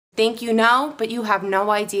think you know, but you have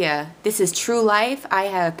no idea. This is true life. I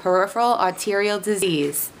have peripheral arterial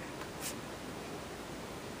disease.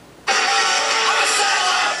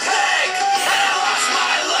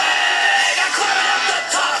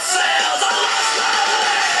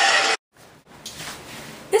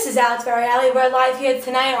 This is Alex Barriali. We're live here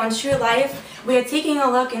tonight on True Life. We are taking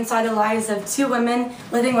a look inside the lives of two women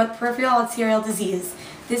living with peripheral arterial disease.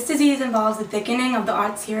 This disease involves the thickening of the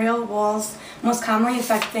arterial walls, most commonly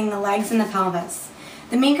affecting the legs and the pelvis.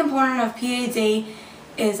 The main component of PAD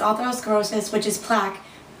is atherosclerosis, which is plaque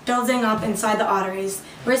building up inside the arteries.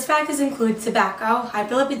 Risk factors include tobacco,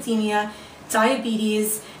 hyperlipidemia,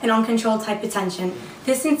 diabetes, and uncontrolled hypertension.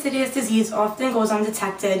 This insidious disease often goes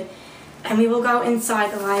undetected, and we will go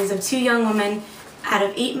inside the lives of two young women out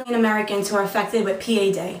of 8 million Americans who are affected with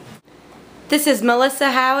PAD. This is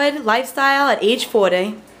Melissa Howard, lifestyle at age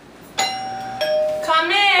 40.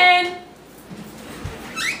 Come in.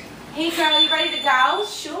 Hey girl, you ready to go?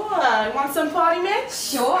 Sure. Want some party mix?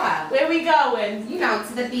 Sure. Where we going? You know,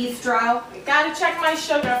 to the bistro. Gotta check my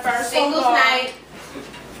sugar first. Singles night.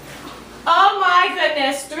 Oh my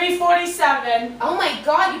goodness, 3:47. Oh my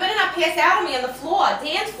God, you better not pass out on me on the floor,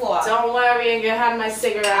 dance floor. Don't worry, I'm gonna have my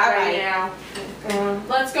cigarette right now.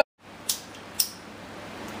 Let's go.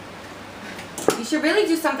 You should really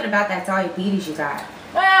do something about that diabetes you got.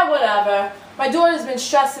 Whatever. My daughter's been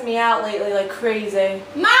stressing me out lately like crazy.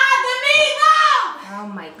 Ma, the meatloaf!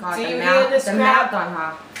 Oh my God, Do the you mouth, hear this the crap? mouth on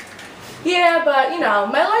her. Yeah, but you know,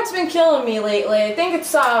 my leg's been killing me lately. I think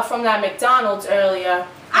it's from that McDonald's earlier.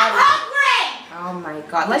 I'm hungry! Oh my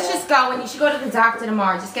God, let's just go, and you should go to the doctor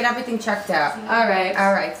tomorrow. Just get everything checked out.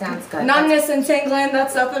 Alright, sounds good. Numbness and tingling,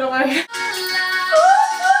 that's nothing to worry.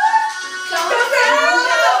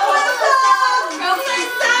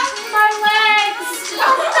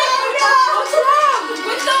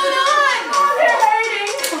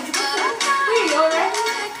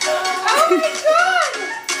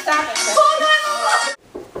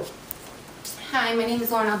 Hi, my name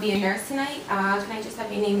is Lauren. I'll be a nurse tonight. Can I just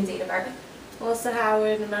have your name and date of birth? Melissa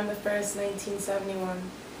Howard, November 1st, 1971.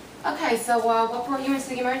 Okay, so what brought you into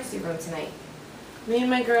the emergency room tonight? Me and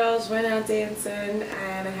my girls went out dancing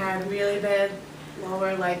and I had really bad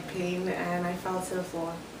lower leg pain and I fell to the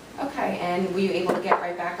floor. Okay, and were you able to get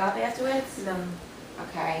right back up afterwards? No.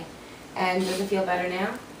 Okay, and does it feel better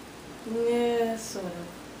now? Yeah, sort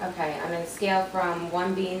of. Okay, on a scale from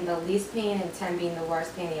 1 being the least pain and 10 being the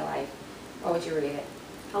worst pain of your life, what would you rate it?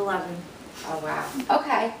 11. Oh wow.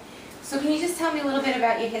 Okay, so can you just tell me a little bit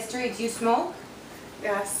about your history? Do you smoke?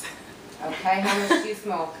 Yes. Okay, how much do you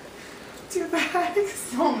smoke? 2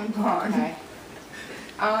 bags. Oh my God. Okay.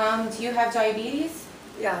 Do you have diabetes?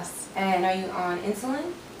 Yes. And are you on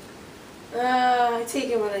insulin? I take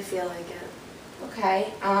it when I feel like it.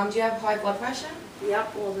 Okay. Do you have high blood pressure?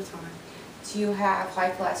 Yep, all the time. Do you have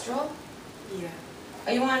high cholesterol? Yeah.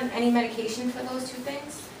 Are you on any medication for those two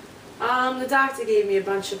things? The doctor gave me a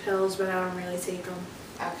bunch of pills, but I don't really take them.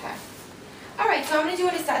 Okay. Alright, so I'm going to do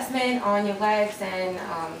an assessment on your legs and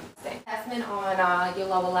assessment on your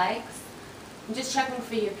lower legs. I'm just checking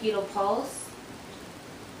for your pedal pulse,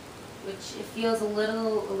 which it feels a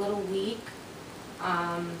little weak.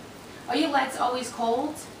 Are your legs always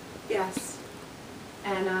cold? Yes.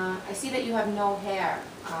 And I see that you have no hair.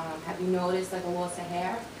 Have you noticed like a loss of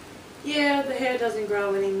hair? Yeah, the hair doesn't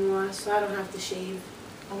grow anymore, so I don't have to shave.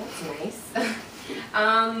 Oh, that's nice.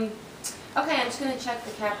 Okay, I'm just going to check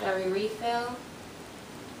the capillary refill.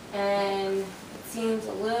 And it seems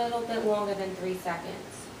a little bit longer than 3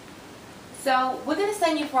 seconds. So we're going to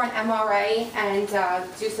send you for an MRI and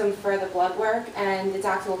do some further blood work, and the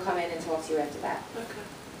doctor will come in and talk to you after that.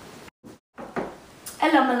 Okay.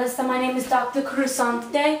 Hello Melissa, my name is Dr. Croissant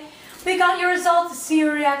today. We got your results to see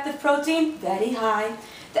your reactive protein very high.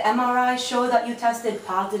 The MRI showed that you tested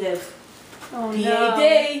positive. Oh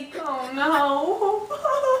PAD. no. Oh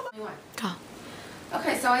no. Go.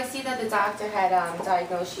 Okay, so I see that the doctor had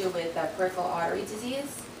diagnosed you with peripheral artery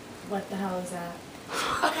disease. What the hell is that?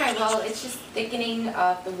 Okay, well, it's just thickening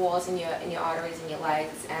of the walls in your arteries in your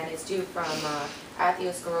legs, and it's due from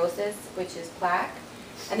atherosclerosis, which is plaque.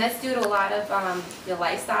 And that's due to a lot of your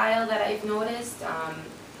lifestyle that I've noticed,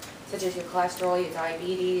 such as your cholesterol, your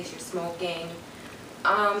diabetes, your smoking.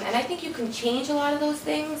 And I think you can change a lot of those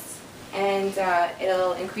things, and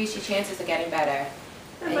it'll increase your chances of getting better.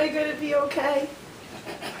 Am I going to be okay?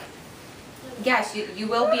 Yes, you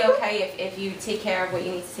will be okay if you take care of what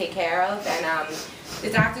you need to take care of. And the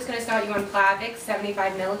doctor's going to start you on Plavix,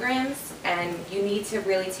 75 milligrams, and you need to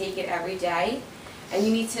really take it every day. And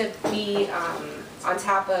you need to be on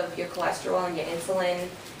top of your cholesterol and your insulin,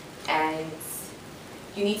 and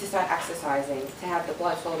you need to start exercising to have the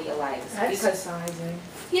blood flow to your legs. Exercising.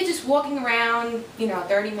 You're just walking around,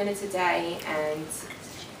 30 minutes a day and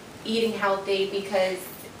eating healthy because,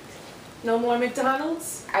 No more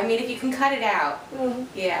McDonald's? I mean, if you can cut it out, Mm.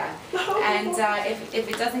 yeah. And if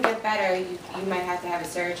it doesn't get better, you might have to have a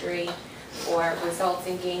surgery or it results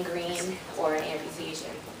in gangrene or an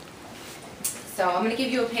amputation. So I'm going to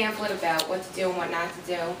give you a pamphlet about what to do and what not to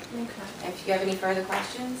do. Okay. And if you have any further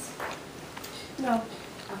questions? No.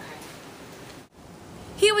 Okay.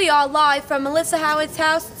 Here we are live from Melissa Howard's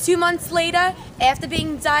house 2 months later after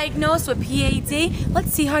being diagnosed with PAD.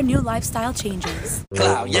 Let's see her new lifestyle changes.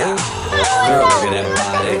 Cloud, yeah. Girl, look at that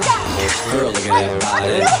body. Girl, look at that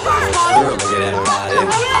body. Girl, look at that body.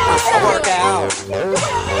 I work out.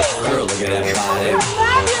 Girl, look at that body. Girl,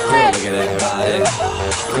 look at that body.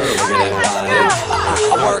 Girl, look at that body.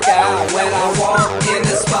 I work out when I walk in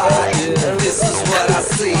the spot. This is what I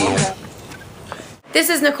see. This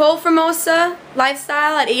is Nicole Formosa,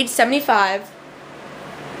 lifestyle at age 75.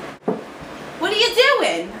 What are you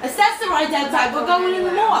doing? Assess the right outside. We're going in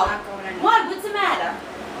the mall. I'm not going anywhere. What? What's the matter?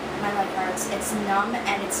 My leg hurts. It's numb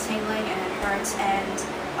and it's tingling and it hurts. And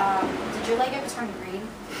did your leg ever turn green?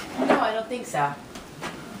 No, I don't think so.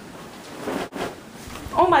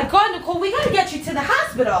 Oh my God, Nicole, we gotta get you to the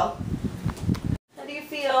hospital. How do you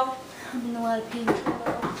feel? I'm in a lot of pain.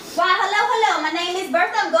 Why, hello. My name is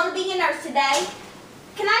Bertha. I'm going to be your nurse today.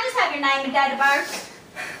 Can I just have your name and date of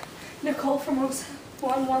birth? Nicole Formosa,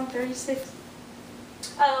 1136.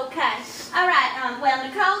 Okay. All right. Well,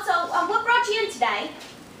 Nicole, so what brought you in today?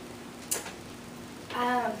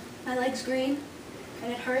 My leg's green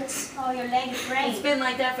and it hurts. Oh, your leg is green. It's been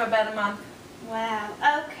like that for about a month. Wow.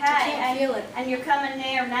 Okay. I can't feel it. And you're coming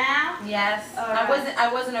there now? Yes. All right.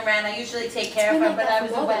 I wasn't around. I usually take care of been her, like but that I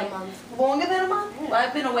was for more than away. a month. Longer than a month? Yeah. Well,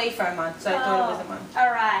 I've been away for a month, so I thought it was a month.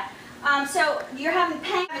 All right. So you're having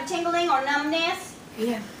pain, tingling, or numbness?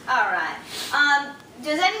 Yeah. All right.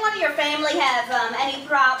 Does anyone in your family have any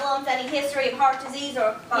problems, any history of heart disease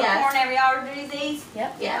or Yes. coronary artery disease?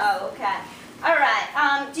 Yep. Yes. Oh, okay. All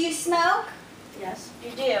right. Do you smoke? Yes.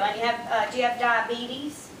 You do. And you have? Do you have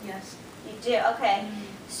diabetes? Yes. You do. Okay.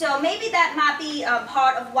 So maybe that might be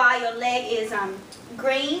part of why your leg is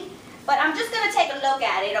green. But I'm just going to take a look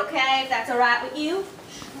at it, okay? If that's all right with you.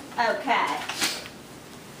 Okay.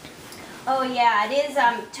 Oh yeah, it is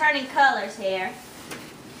turning colors here.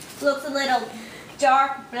 Looks a little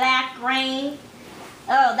dark black green.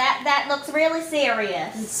 Oh, that looks really It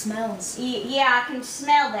serious. smells. Yeah, I can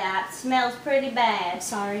smell that. It smells pretty bad.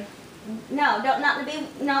 Sorry. No, not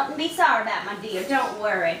be sorry about, my dear. Don't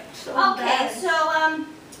worry. So Okay, bad. so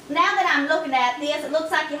now that I'm looking at this, it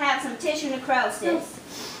looks like you have some tissue necrosis.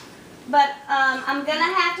 But I'm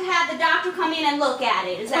gonna have to have the doctor come in and look at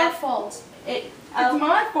it. Is It's her that fault. it? It's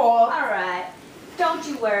my fault. All right. Don't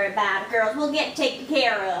you worry about it, girls. We'll get it taken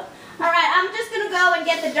care of. All right, I'm just going to go and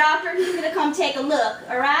get the doctor, and he's going to come take a look.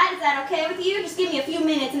 All right? Is that okay with you? Just give me a few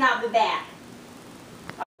minutes, and I'll be back.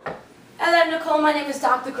 Hello, Nicole. My name is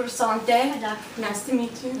Dr. Crescente. Hi, Doctor. Nice to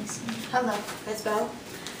meet you. Hello. That's Belle.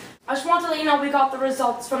 I just want to let you know we got the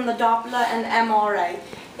results from the Doppler and MRA.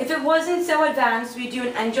 If it wasn't so advanced, we'd do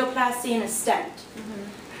an angioplasty and a stent.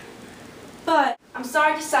 But I'm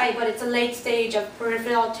sorry to say, but it's a late stage of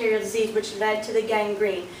peripheral arterial disease which led to the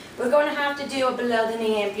gangrene. We're going to have to do a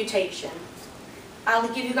below-the-knee amputation. I'll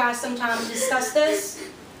give you guys some time to discuss this.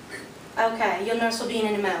 Okay, your nurse will be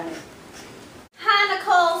in a moment. Hi,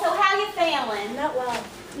 Nicole. So how you feeling? Not well.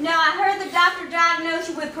 No, I heard the doctor diagnosed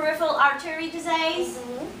you with peripheral artery disease.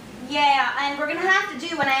 Yeah, and we're going to have to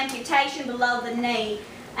do an amputation below the knee.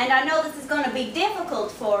 And I know this is going to be difficult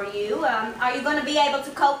for you. Are you going to be able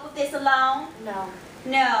to cope with this alone? No.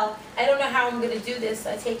 No. I don't know how I'm going to do this.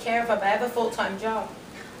 I take care of her, but I have a full-time job.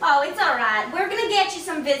 Oh, it's all right. We're going to get you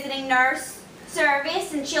some visiting nurse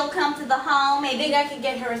service, and she'll come to the home. I think Maybe. I could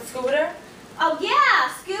get her a scooter. Oh, yeah,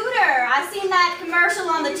 scooter. I seen that commercial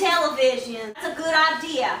on the television. That's a good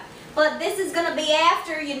idea. But this is going to be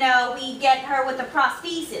after, we get her with the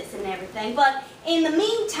prosthesis and everything. But in the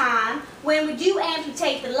meantime, when we do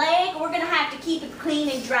amputate the leg, we're going to have to keep it clean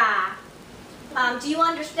and dry. Do you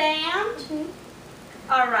understand?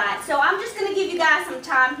 All right. So I'm just going to give you guys some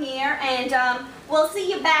time here, and we'll see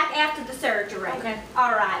you back after the surgery. Okay.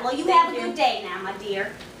 All right. Well, you have a good day now, my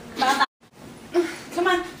dear. Bye-bye. Come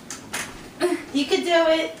on. You can do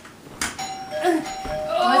it.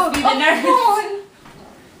 Must be the nurse.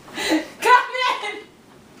 Come in.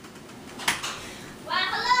 Well,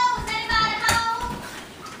 hello. Is anybody home?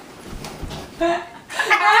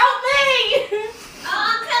 Help me. Oh,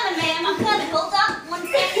 I'm coming, ma'am. I'm coming. Hold up 1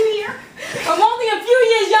 second here. I'm only a few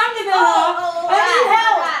years younger than her. I need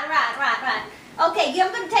help. Right. Okay, give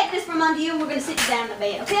arm under you and we're going to sit you down in the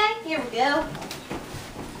bed, okay? Here we go.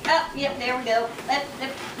 Oh, yep, there we go. All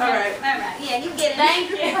right. Yeah, you get it. Thank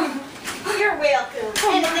you. You're welcome.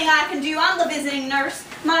 Anything I can do. I'm the visiting nurse.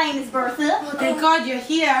 My name is Bertha. Oh, thank God you're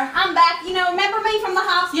here. I'm back. You know, remember me from the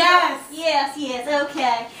hospital? Yes.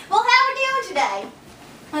 Okay. Well, how are we doing today?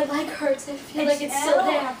 My leg hurts. I feel like it's still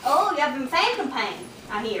there. Oh, you have been phantom pain,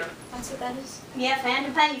 I hear. That's what that is? Yeah,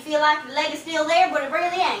 phantom pain. You feel like your leg is still there, but it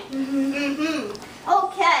really ain't.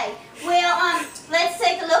 Okay. Well, let's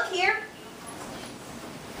take a look here.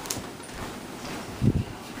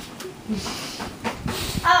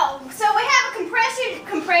 Oh, so we have a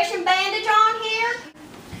compression bandage on here.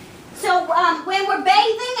 So when we're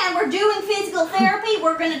bathing and we're doing physical therapy,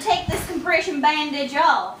 we're going to take this compression bandage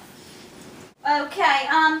off. Okay,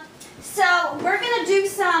 so we're going to do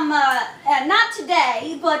some, not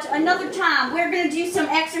today, but another time, we're going to do some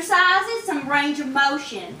exercises, some range of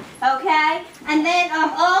motion, okay? And then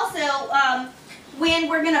also, when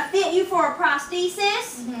we're going to fit you for a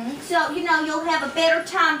prosthesis, so, you know, you'll have a better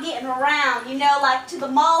time getting around, you know, like to the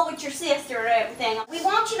mall with your sister and everything. We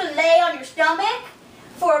want you to lay on your stomach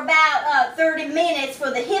for about 30 minutes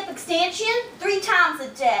for the hip extension, 3 times a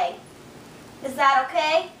day. Is that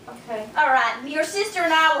okay? Okay. All right. Your sister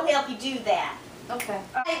and I will help you do that. Okay.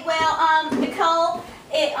 Okay. Well, Nicole,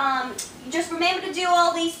 just remember to do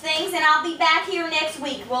all these things, and I'll be back here next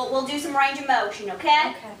week. We'll do some range of motion.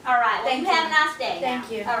 Okay? Okay. All right. Well, you have a nice day.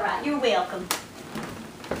 Thank you. All right. You're welcome.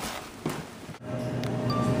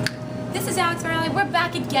 This is Alex Riley. We're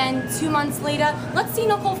back again 2 months later. Let's see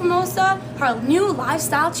Nicole Formosa, her new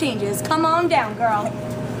lifestyle changes. Come on down, girl.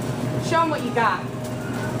 Show them what you got.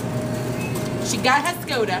 She got her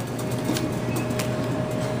scooter.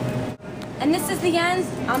 And this is the end.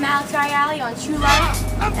 I'm Alex Riley on True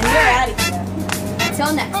Life, and we're out of here.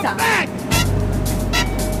 Until next time.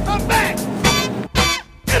 I'm back!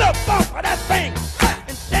 Get up off of that thing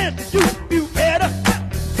and dance to you better.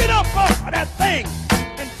 Get up off of that thing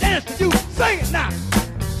and dance to you. Sing it now.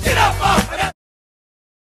 Get up off of that.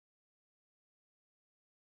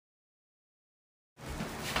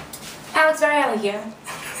 Alex Riley here.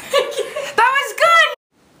 That was good!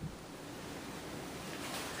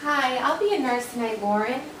 Hi, I'll be a nurse tonight,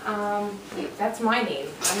 Lauren. Wait, that's my name.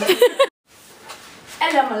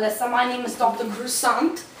 Hello, Melissa. My name is Dr.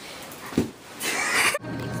 Croissant.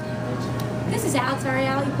 This is Alex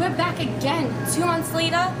Riley. We're back again 2 months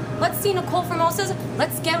later. Let's see Nicole Formosa's.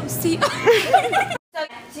 Let's get see.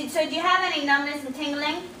 So do you have any numbness and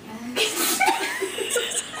tingling?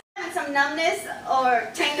 Some numbness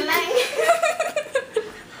or tingling?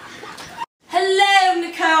 Hello,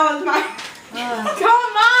 Nicole.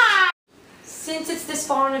 Come on! Since it's this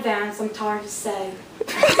far in advance, I'm tired to say.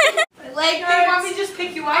 My leg hurts. You want me to just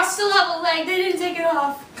pick you I up? still have a leg. They didn't take it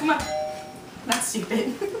off. Come on. That's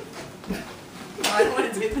stupid. I don't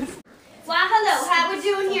want to do this. Well, hello. How we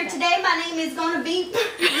doing here today? My name is going to be...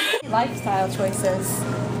 Lifestyle choices,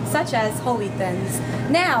 such as Holy Thins.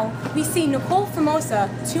 Now, we see Nicole Formosa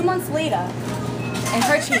 2 months later, and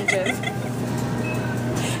her changes.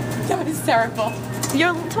 That was terrible.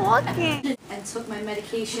 You're talking. And took my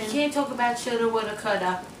medication. You can't talk about shoulda, woulda,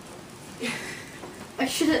 coulda. I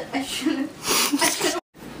should've.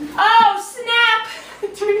 Oh, snap!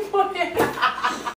 3 4